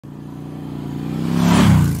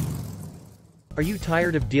Are you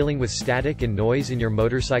tired of dealing with static and noise in your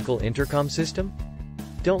motorcycle intercom system?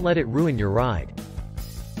 Don't let it ruin your ride.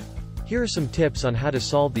 Here are some tips on how to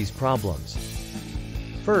solve these problems.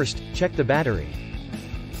 First, check the battery.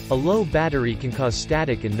 A low battery can cause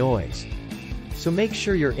static and noise. So make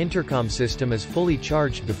sure your intercom system is fully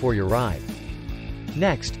charged before your ride.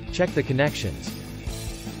 Next, check the connections.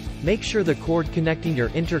 Make sure the cord connecting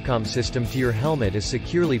your intercom system to your helmet is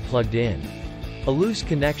securely plugged in. A loose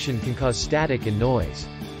connection can cause static and noise.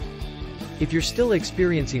 If you're still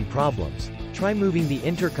experiencing problems, try moving the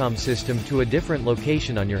intercom system to a different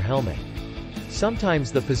location on your helmet.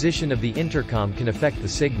 Sometimes the position of the intercom can affect the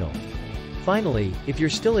signal. Finally, if you're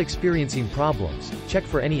still experiencing problems, check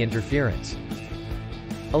for any interference.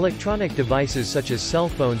 Electronic devices such as cell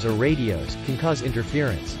phones or radios can cause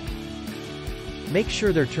interference. Make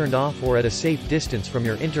sure they're turned off or at a safe distance from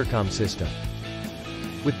your intercom system.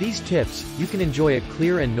 With these tips, you can enjoy a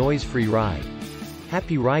clear and noise-free ride.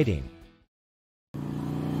 Happy riding!